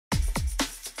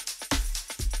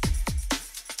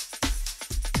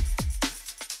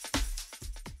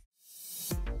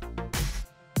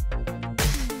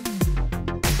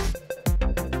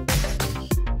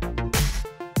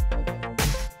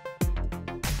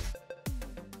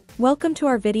Welcome to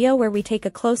our video where we take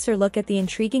a closer look at the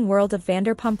intriguing world of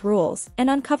Vanderpump Rules and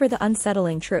uncover the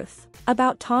unsettling truth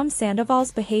about Tom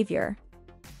Sandoval's behavior.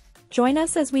 Join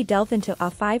us as we delve into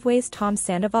 5 ways Tom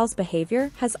Sandoval's behavior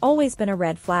has always been a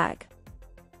red flag.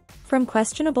 From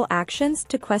questionable actions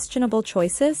to questionable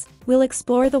choices, we'll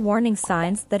explore the warning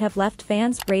signs that have left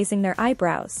fans raising their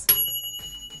eyebrows.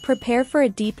 Prepare for a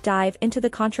deep dive into the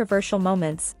controversial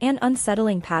moments and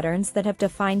unsettling patterns that have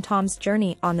defined Tom's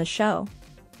journey on the show.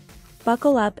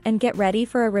 Buckle up and get ready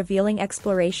for a revealing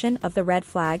exploration of the red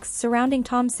flags surrounding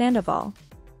Tom Sandoval.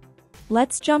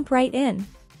 Let's jump right in.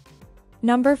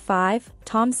 Number 5.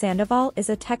 Tom Sandoval is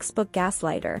a textbook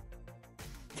gaslighter.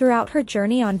 Throughout her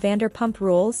journey on Vanderpump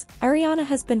Rules, Ariana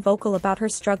has been vocal about her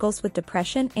struggles with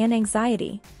depression and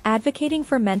anxiety, advocating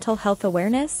for mental health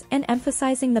awareness and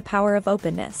emphasizing the power of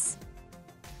openness.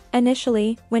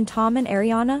 Initially, when Tom and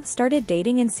Ariana started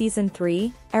dating in Season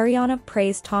 3, Ariana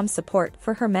praised Tom's support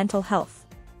for her mental health.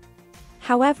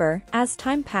 However, as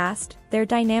time passed, their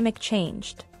dynamic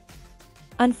changed.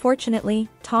 Unfortunately,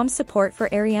 Tom's support for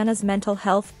Ariana's mental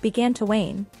health began to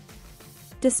wane.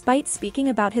 Despite speaking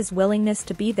about his willingness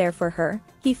to be there for her,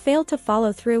 he failed to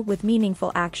follow through with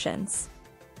meaningful actions.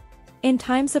 In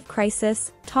times of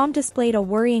crisis, Tom displayed a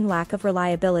worrying lack of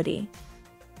reliability.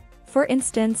 For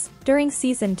instance, during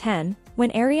Season 10,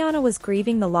 when Ariana was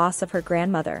grieving the loss of her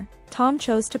grandmother, Tom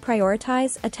chose to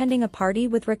prioritize attending a party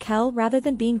with Raquel rather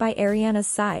than being by Ariana's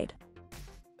side.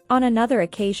 On another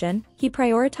occasion, he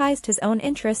prioritized his own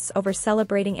interests over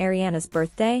celebrating Ariana's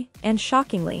birthday, and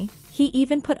shockingly, he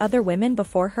even put other women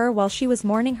before her while she was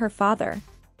mourning her father.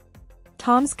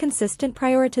 Tom's consistent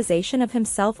prioritization of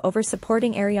himself over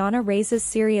supporting Ariana raises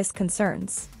serious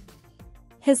concerns.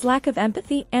 His lack of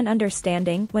empathy and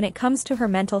understanding when it comes to her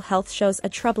mental health shows a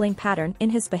troubling pattern in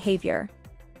his behavior.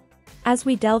 As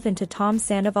we delve into Tom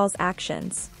Sandoval's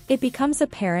actions, it becomes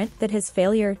apparent that his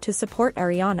failure to support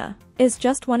Ariana is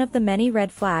just one of the many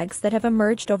red flags that have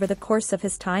emerged over the course of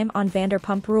his time on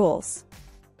Vanderpump Rules.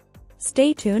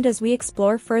 Stay tuned as we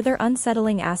explore further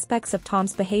unsettling aspects of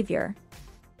Tom's behavior.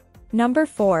 Number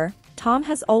 4. Tom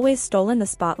has always stolen the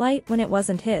spotlight when it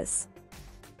wasn't his.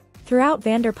 Throughout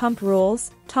Vanderpump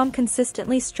Rules, Tom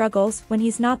consistently struggles when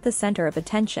he's not the center of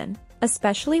attention,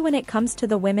 especially when it comes to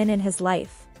the women in his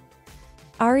life.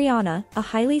 Ariana, a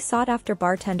highly sought-after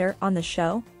bartender on the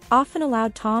show, often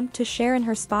allowed Tom to share in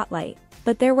her spotlight,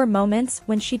 but there were moments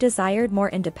when she desired more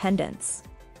independence.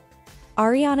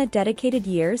 Ariana dedicated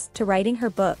years to writing her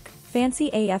book, Fancy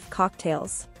AF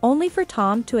Cocktails, only for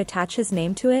Tom to attach his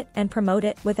name to it and promote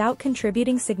it without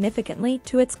contributing significantly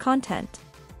to its content.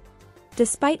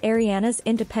 Despite Ariana's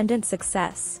independent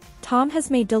success, Tom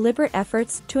has made deliberate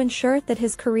efforts to ensure that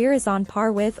his career is on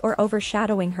par with or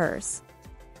overshadowing hers.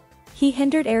 He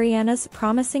hindered Ariana's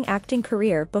promising acting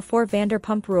career before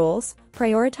Vanderpump Rules,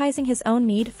 prioritizing his own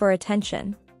need for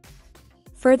attention.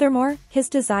 Furthermore, his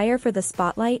desire for the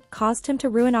spotlight caused him to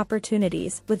ruin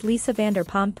opportunities with Lisa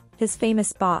Vanderpump, his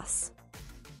famous boss.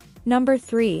 Number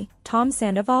 3. Tom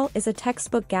Sandoval is a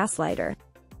textbook gaslighter.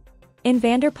 In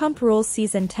Vanderpump Rules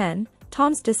Season 10,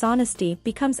 Tom's dishonesty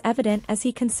becomes evident as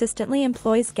he consistently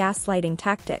employs gaslighting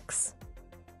tactics.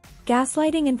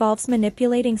 Gaslighting involves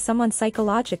manipulating someone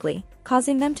psychologically,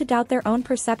 causing them to doubt their own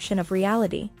perception of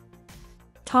reality.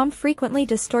 Tom frequently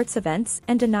distorts events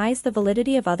and denies the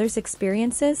validity of others'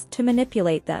 experiences to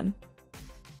manipulate them.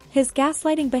 His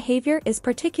gaslighting behavior is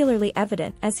particularly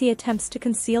evident as he attempts to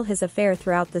conceal his affair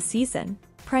throughout the season,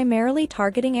 primarily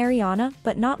targeting Ariana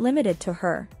but not limited to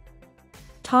her.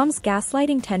 Tom's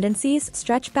gaslighting tendencies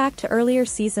stretch back to earlier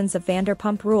seasons of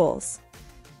Vanderpump Rules.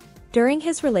 During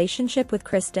his relationship with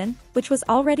Kristen, which was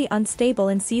already unstable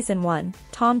in Season 1,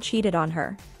 Tom cheated on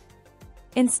her.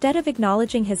 Instead of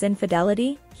acknowledging his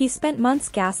infidelity, he spent months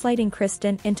gaslighting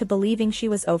Kristen into believing she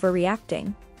was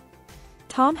overreacting.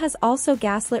 Tom has also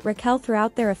gaslit Raquel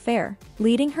throughout their affair,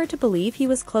 leading her to believe he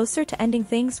was closer to ending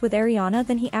things with Ariana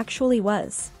than he actually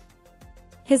was.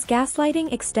 His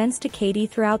gaslighting extends to Katie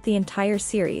throughout the entire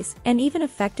series and even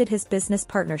affected his business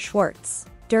partner Schwartz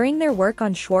during their work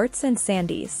on Schwartz and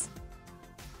Sandy's.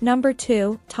 Number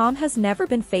 2. Tom has never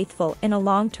been faithful in a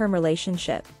long-term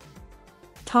relationship.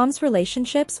 Tom's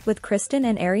relationships with Kristen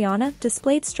and Ariana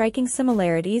displayed striking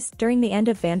similarities during the end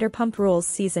of Vanderpump Rules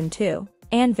Season 2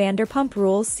 and Vanderpump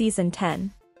Rules Season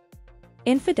 10.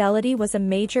 Infidelity was a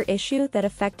major issue that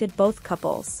affected both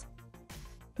couples.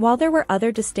 While there were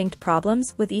other distinct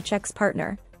problems with each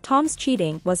ex-partner, Tom's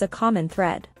cheating was a common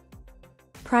thread.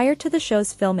 Prior to the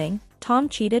show's filming, Tom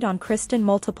cheated on Kristen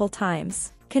multiple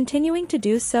times, continuing to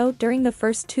do so during the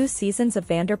first 2 seasons of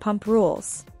Vanderpump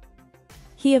Rules.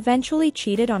 He eventually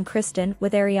cheated on Kristen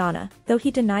with Ariana, though he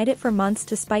denied it for months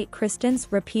despite Kristen's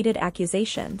repeated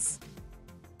accusations.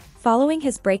 Following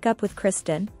his breakup with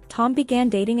Kristen, Tom began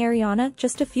dating Ariana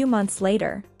just a few months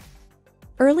later.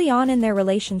 Early on in their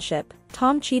relationship,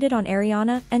 Tom cheated on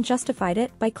Ariana and justified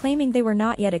it by claiming they were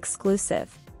not yet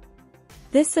exclusive.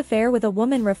 This affair with a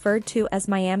woman referred to as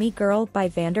Miami Girl by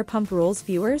Vanderpump Rules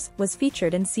viewers was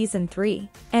featured in Season 3,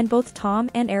 and both Tom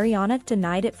and Ariana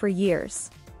denied it for years.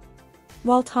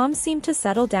 While Tom seemed to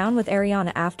settle down with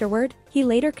Ariana afterward, he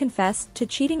later confessed to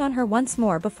cheating on her once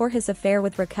more before his affair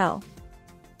with Raquel.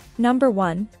 Number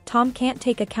 1. Tom can't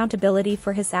take accountability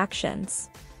for his actions.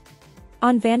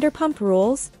 On Vanderpump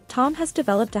Rules, Tom has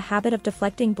developed a habit of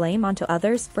deflecting blame onto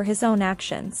others for his own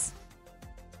actions.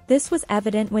 This was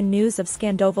evident when news of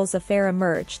Sandoval's affair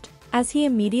emerged, as he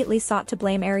immediately sought to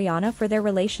blame Ariana for their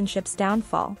relationship's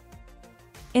downfall.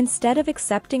 Instead of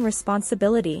accepting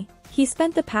responsibility, he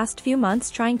spent the past few months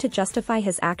trying to justify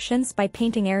his actions by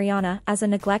painting Ariana as a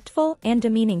neglectful and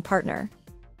demeaning partner.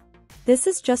 This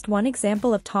is just one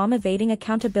example of Tom evading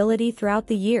accountability throughout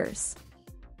the years.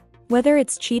 Whether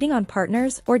it's cheating on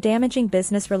partners or damaging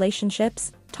business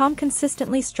relationships, Tom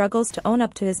consistently struggles to own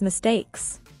up to his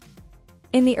mistakes.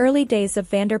 In the early days of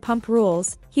Vanderpump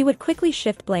Rules, he would quickly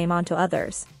shift blame onto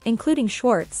others, including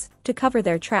Schwartz, to cover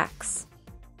their tracks.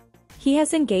 He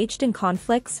has engaged in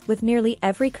conflicts with nearly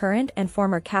every current and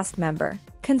former cast member,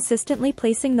 consistently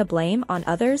placing the blame on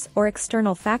others or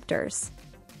external factors.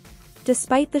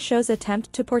 Despite the show's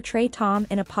attempt to portray Tom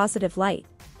in a positive light,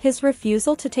 his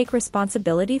refusal to take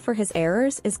responsibility for his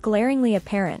errors is glaringly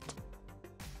apparent.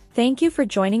 Thank you for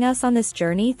joining us on this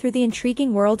journey through the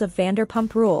intriguing world of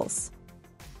Vanderpump Rules.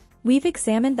 We've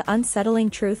examined the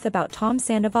unsettling truth about Tom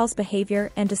Sandoval's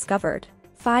behavior and discovered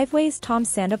 5 ways Tom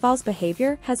Sandoval's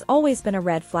behavior has always been a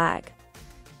red flag.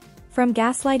 From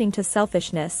gaslighting to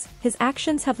selfishness, his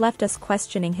actions have left us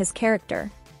questioning his character.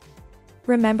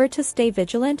 Remember to stay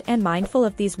vigilant and mindful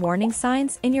of these warning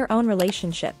signs in your own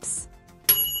relationships.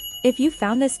 If you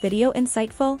found this video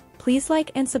insightful, please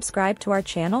like and subscribe to our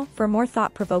channel for more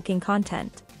thought-provoking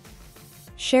content.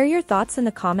 Share your thoughts in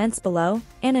the comments below,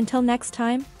 and until next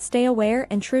time, stay aware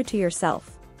and true to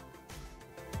yourself.